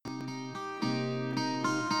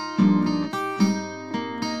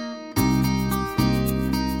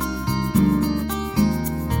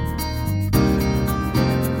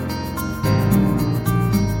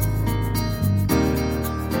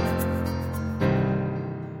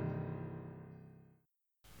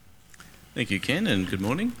Thank you, Ken, and good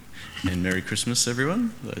morning, and Merry Christmas,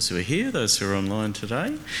 everyone. Those who are here, those who are online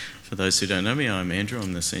today. For those who don't know me, I'm Andrew.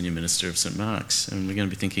 I'm the Senior Minister of St Mark's, and we're going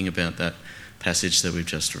to be thinking about that passage that we've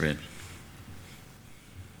just read.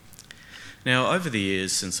 Now, over the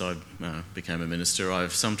years since I became a minister,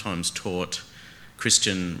 I've sometimes taught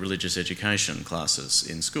Christian religious education classes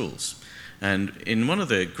in schools. And in one of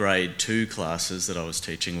the grade 2 classes that I was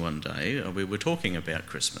teaching one day, we were talking about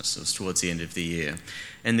Christmas. It was towards the end of the year.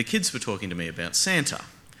 And the kids were talking to me about Santa,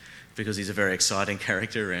 because he's a very exciting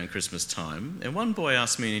character around Christmas time. And one boy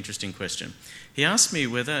asked me an interesting question. He asked me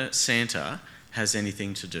whether Santa has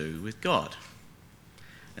anything to do with God.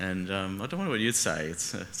 And I don't know what you'd say.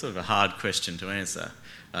 It's sort of a hard question to answer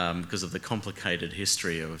because of the complicated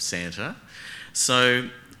history of Santa. So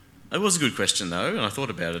it was a good question, though, and I thought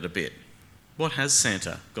about it a bit. What has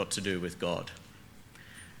Santa got to do with God?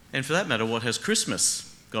 And for that matter, what has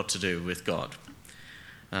Christmas got to do with God?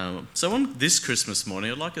 So on this Christmas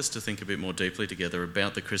morning, I'd like us to think a bit more deeply together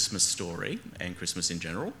about the Christmas story and Christmas in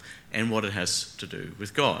general and what it has to do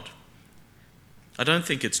with God. I don't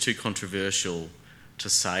think it's too controversial to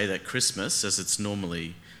say that Christmas, as it's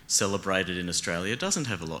normally celebrated in Australia, doesn't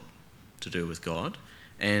have a lot to do with God,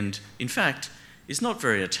 and in fact is not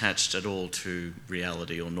very attached at all to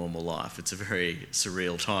reality or normal life. It's a very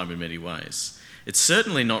surreal time in many ways. It's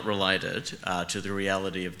certainly not related to the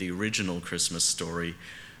reality of the original Christmas story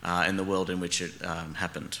and the world in which it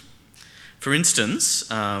happened. For instance,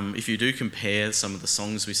 if you do compare some of the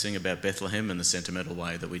songs we sing about Bethlehem and the sentimental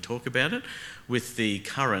way that we talk about it with the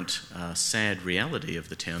current sad reality of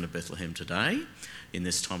the town of Bethlehem today, in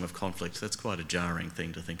this time of conflict, that's quite a jarring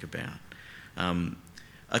thing to think about.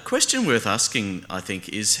 A question worth asking, I think,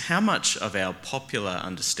 is how much of our popular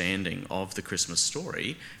understanding of the Christmas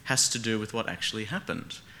story has to do with what actually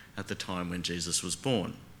happened at the time when Jesus was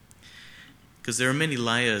born. Because there are many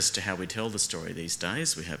layers to how we tell the story these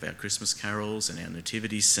days. We have our Christmas carols and our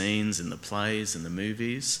nativity scenes in the plays and the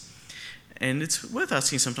movies. And it's worth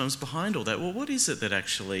asking sometimes behind all that, well, what is it that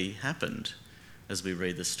actually happened as we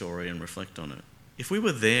read the story and reflect on it? If we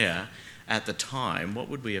were there at the time, what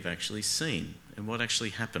would we have actually seen? And what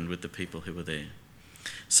actually happened with the people who were there?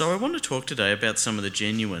 So I want to talk today about some of the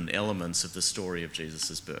genuine elements of the story of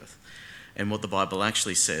Jesus' birth and what the Bible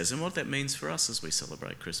actually says and what that means for us as we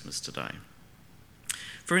celebrate Christmas today.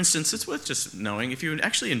 For instance, it's worth just knowing, if you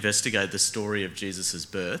actually investigate the story of Jesus'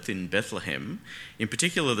 birth in Bethlehem, in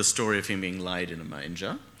particular the story of him being laid in a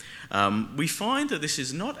manger, we find that this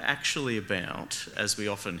is not actually about, as we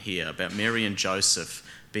often hear, about Mary and Joseph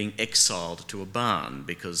being exiled to a barn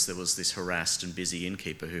because there was this harassed and busy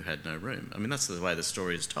innkeeper who had no room. I mean, that's the way the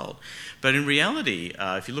story is told. But in reality,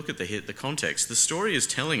 if you look at the context, the story is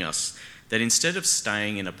telling us that instead of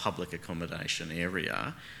staying in a public accommodation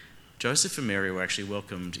area, Joseph and Mary were actually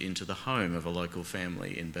welcomed into the home of a local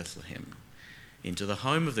family in Bethlehem, into the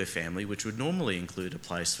home of their family, which would normally include a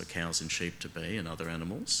place for cows and sheep to be and other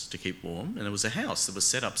animals to keep warm. And there was a house that was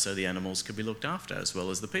set up so the animals could be looked after as well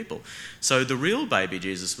as the people. So the real baby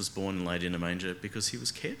Jesus was born and laid in a manger because he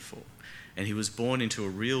was cared for. And he was born into a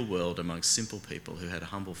real world amongst simple people who had a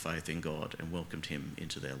humble faith in God and welcomed him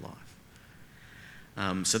into their life.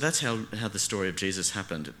 So that's how the story of Jesus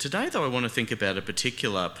happened. Today, though, I want to think about a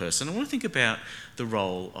particular person. I want to think about the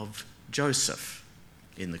role of Joseph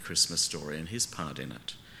in the Christmas story and his part in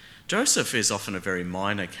it. Joseph is often a very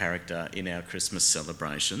minor character in our Christmas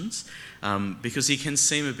celebrations because he can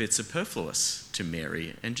seem a bit superfluous to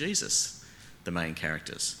Mary and Jesus, the main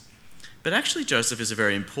characters. But actually Joseph is a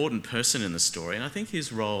very important person in the story, and I think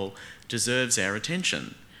his role deserves our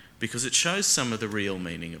attention because it shows some of the real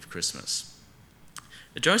meaning of Christmas.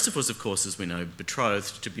 Joseph was, of course, as we know,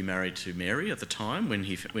 betrothed to be married to Mary at the time when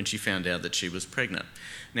she found out that she was pregnant.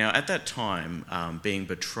 Now, at that time, being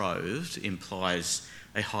betrothed implies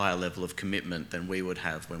a higher level of commitment than we would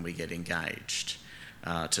have when we get engaged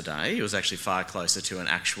today. It was actually far closer to an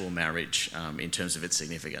actual marriage in terms of its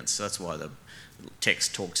significance. So that's why the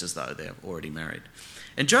text talks as though they're already married.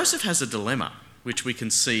 And Joseph has a dilemma, which we can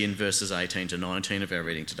see in verses 18 to 19 of our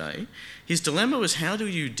reading today. His dilemma was, how do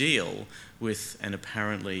you deal with an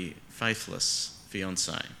apparently faithless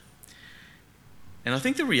fiancée? And I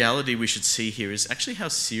think the reality we should see here is actually how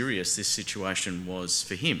serious this situation was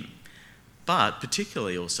for him, but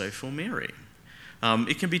particularly also for Mary.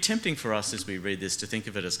 It can be tempting for us as we read this to think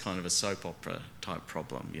of it as kind of a soap opera type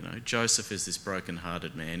problem. You know, Joseph is this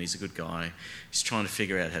broken-hearted man. He's a good guy. He's trying to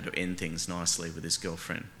figure out how to end things nicely with his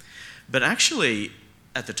girlfriend. But actually,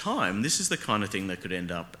 at the time, this is the kind of thing that could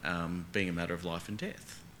end up being a matter of life and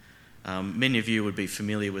death. Many of you would be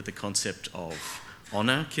familiar with the concept of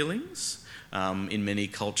honour killings in many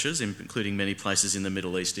cultures, including many places in the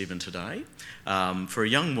Middle East even today. For a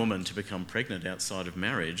young woman to become pregnant outside of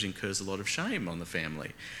marriage incurs a lot of shame on the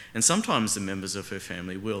family. And sometimes the members of her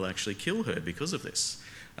family will actually kill her because of this,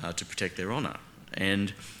 to protect their honour.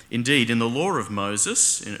 And indeed, in the law of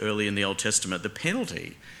Moses, early in the Old Testament, the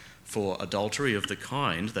penalty for adultery of the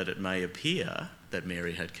kind that it may appear that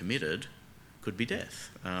Mary had committed could be death.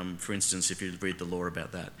 For instance, if you read the law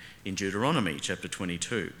about that in Deuteronomy chapter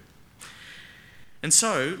 22. And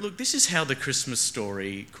so, look, this is how the Christmas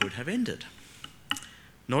story could have ended.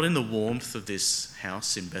 Not in the warmth of this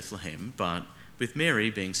house in Bethlehem, but with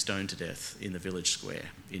Mary being stoned to death in the village square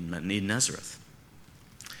near Nazareth.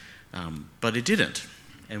 But it didn't.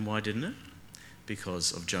 And why didn't it?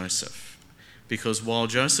 Because of Joseph. Because while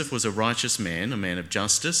Joseph was a righteous man, a man of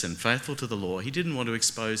justice and faithful to the law, he didn't want to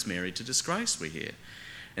expose Mary to disgrace, we hear.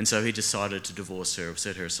 And so he decided to divorce her,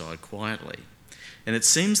 set her aside quietly. And it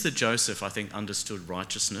seems that Joseph, I think, understood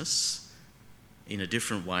righteousness in a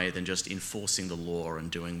different way than just enforcing the law and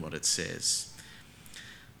doing what it says.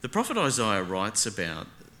 The prophet Isaiah writes about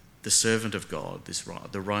the servant of God,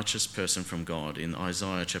 the righteous person from God, in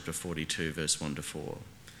Isaiah chapter 42, verse 1 to 4.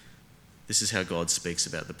 This is how God speaks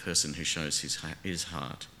about the person who shows his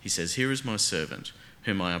heart. He says, "Here is my servant,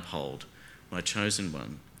 whom I uphold, my chosen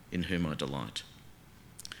one, in whom I delight.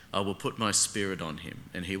 I will put my spirit on him,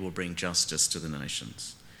 and he will bring justice to the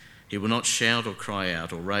nations. He will not shout or cry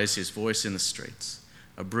out or raise his voice in the streets.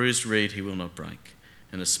 A bruised reed he will not break,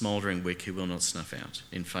 and a smouldering wick he will not snuff out.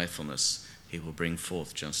 In faithfulness he will bring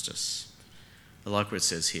forth justice." I like what it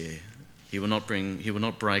says here. He will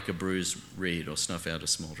not break a bruised reed or snuff out a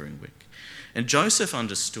smouldering wick. And Joseph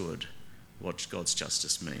understood what God's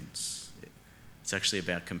justice means. It's actually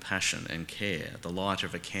about compassion and care. The light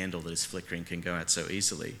of a candle that is flickering can go out so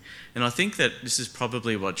easily. And I think that this is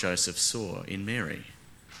probably what Joseph saw in Mary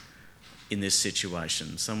in this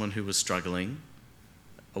situation. Someone who was struggling,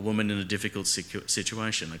 a woman in a difficult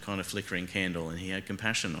situation, a kind of flickering candle, and he had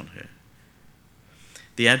compassion on her.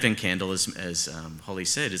 The Advent candle, as Holly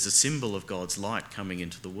said, is a symbol of God's light coming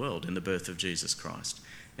into the world in the birth of Jesus Christ.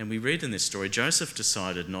 And we read in this story, Joseph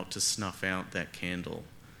decided not to snuff out that candle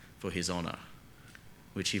for his honour,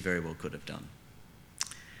 which he very well could have done.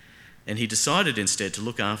 And he decided instead to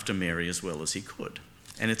look after Mary as well as he could.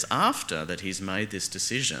 And it's after that he's made this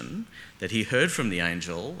decision that he heard from the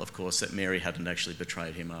angel, of course, that Mary hadn't actually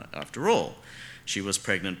betrayed him after all. She was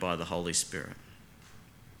pregnant by the Holy Spirit.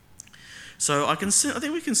 So I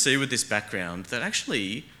think we can see with this background that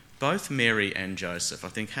actually both Mary and Joseph, I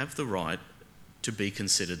think, have the right to be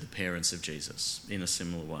considered the parents of Jesus in a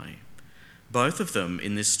similar way. Both of them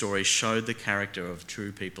in this story showed the character of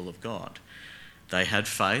true people of God. They had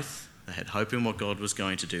faith, they had hope in what God was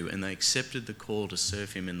going to do, and they accepted the call to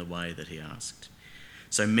serve him in the way that he asked.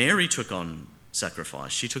 So Mary took on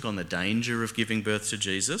sacrifice. She took on the danger of giving birth to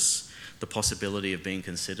Jesus, the possibility of being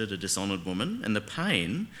considered a dishonoured woman, and the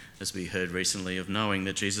pain, as we heard recently, of knowing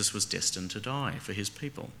that Jesus was destined to die for his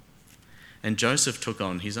people. And Joseph took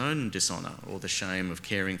on his own dishonour, or the shame of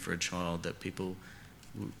caring for a child that people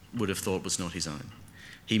would have thought was not his own.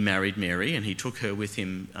 He married Mary and he took her with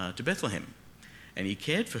him to Bethlehem. And he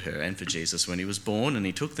cared for her and for Jesus when he was born, and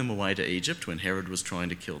he took them away to Egypt when Herod was trying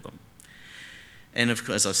to kill them. And of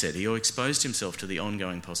course, as I said, he exposed himself to the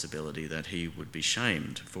ongoing possibility that he would be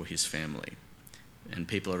shamed for his family. And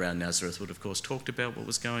people around Nazareth would, of course, talked about what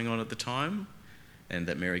was going on at the time, and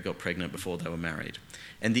that Mary got pregnant before they were married.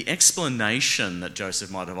 And the explanation that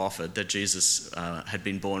Joseph might have offered, that Jesus had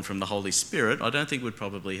been born from the Holy Spirit, I don't think would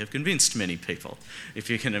probably have convinced many people, if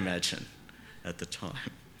you can imagine, at the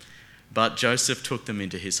time. But Joseph took them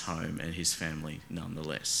into his home and his family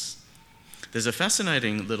nonetheless. There's a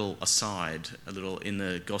fascinating little aside, in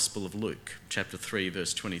the Gospel of Luke, chapter 3,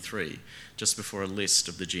 verse 23, just before a list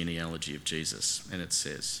of the genealogy of Jesus. And it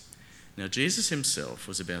says, "Now Jesus himself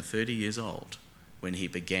was about 30 years old when he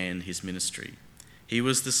began his ministry. He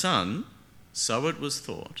was the son, so it was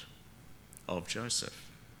thought, of Joseph."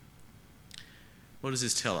 What does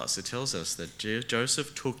this tell us? It tells us that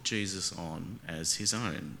Joseph took Jesus on as his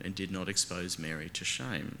own and did not expose Mary to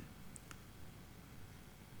shame.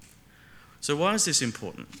 So why is this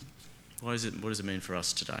important? What does it mean for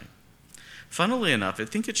us today? Funnily enough, I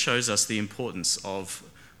think it shows us the importance of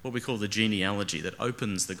what we call the genealogy that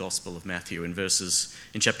opens the Gospel of Matthew in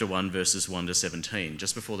chapter 1, verses 1 to 17,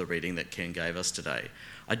 just before the reading that Ken gave us today.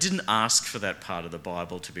 I didn't ask for that part of the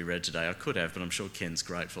Bible to be read today. I could have, but I'm sure Ken's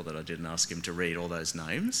grateful that I didn't ask him to read all those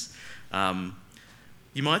names.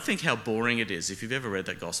 You might think how boring it is. If you've ever read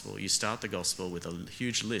that Gospel, you start the Gospel with a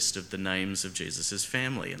huge list of the names of Jesus'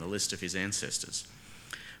 family and a list of his ancestors.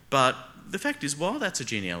 But the fact is, while that's a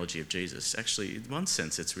genealogy of Jesus, actually, in one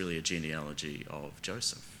sense, it's really a genealogy of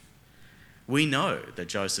Joseph. We know that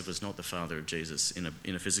Joseph was not the father of Jesus in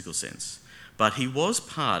a physical sense, but he was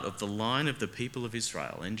part of the line of the people of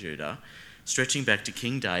Israel and Judah, stretching back to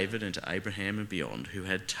King David and to Abraham and beyond, who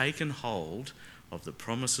had taken hold of the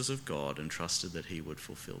promises of God and trusted that he would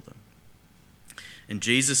fulfill them. And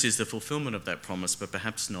Jesus is the fulfillment of that promise, but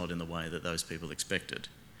perhaps not in the way that those people expected.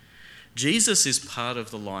 Jesus is part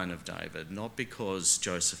of the line of David, not because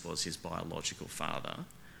Joseph was his biological father,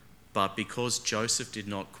 but because Joseph did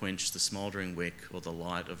not quench the smouldering wick or the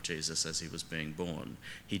light of Jesus as he was being born.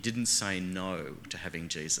 He didn't say no to having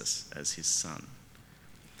Jesus as his son.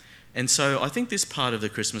 And so I think this part of the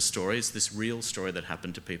Christmas story is this real story that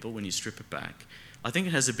happened to people when you strip it back. I think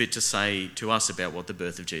it has a bit to say to us about what the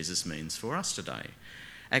birth of Jesus means for us today.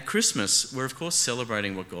 At Christmas, we're of course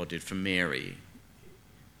celebrating what God did for Mary.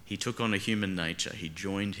 He took on a human nature. He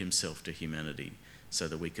joined himself to humanity so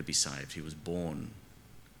that we could be saved. He was born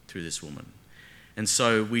through this woman. And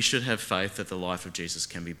so we should have faith that the life of Jesus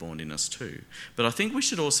can be born in us too. But I think we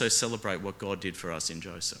should also celebrate what God did for us in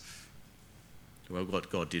Joseph. Well, what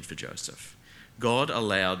God did for Joseph. God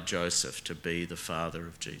allowed Joseph to be the father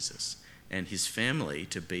of Jesus and his family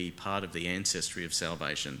to be part of the ancestry of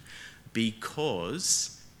salvation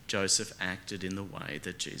because Joseph acted in the way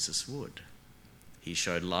that Jesus would. He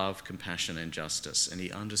showed love, compassion and justice, and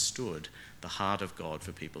he understood the heart of God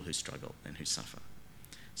for people who struggle and who suffer.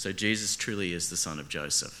 So Jesus truly is the son of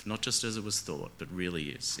Joseph, not just as it was thought, but really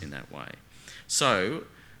is in that way. So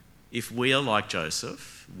if we are like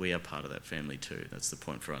Joseph, we are part of that family too. That's the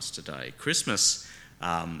point for us today. Christmas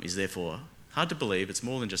is therefore hard to believe. It's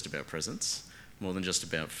more than just about presents, more than just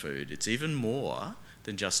about food. It's even more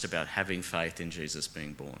than just about having faith in Jesus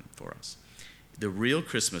being born for us. The real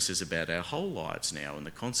Christmas is about our whole lives now and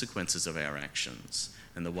the consequences of our actions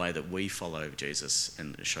and the way that we follow Jesus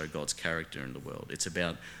and show God's character in the world. It's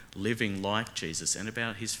about living like Jesus and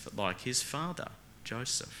about his father,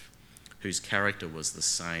 Joseph, whose character was the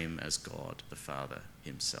same as God, the Father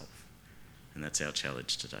himself. And that's our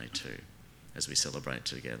challenge today too, as we celebrate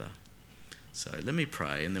together. So let me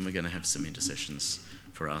pray, and then we're going to have some intercessions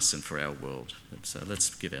for us and for our world. So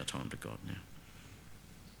let's give our time to God now.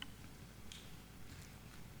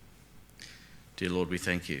 Dear Lord, we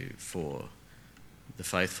thank you for the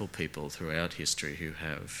faithful people throughout history who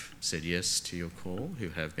have said yes to your call, who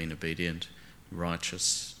have been obedient,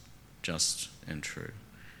 righteous, just and true.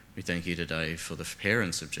 We thank you today for the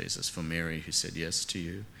parents of Jesus, for Mary who said yes to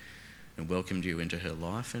you and welcomed you into her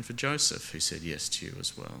life, and for Joseph who said yes to you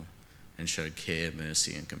as well and showed care,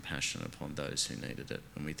 mercy and compassion upon those who needed it.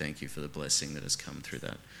 And we thank you for the blessing that has come through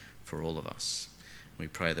that for all of us. We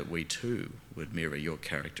pray that we too would mirror your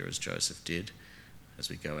character as Joseph did as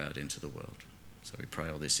we go out into the world. So we pray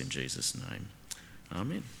all this in Jesus' name.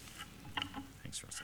 Amen. Thanks, Russell.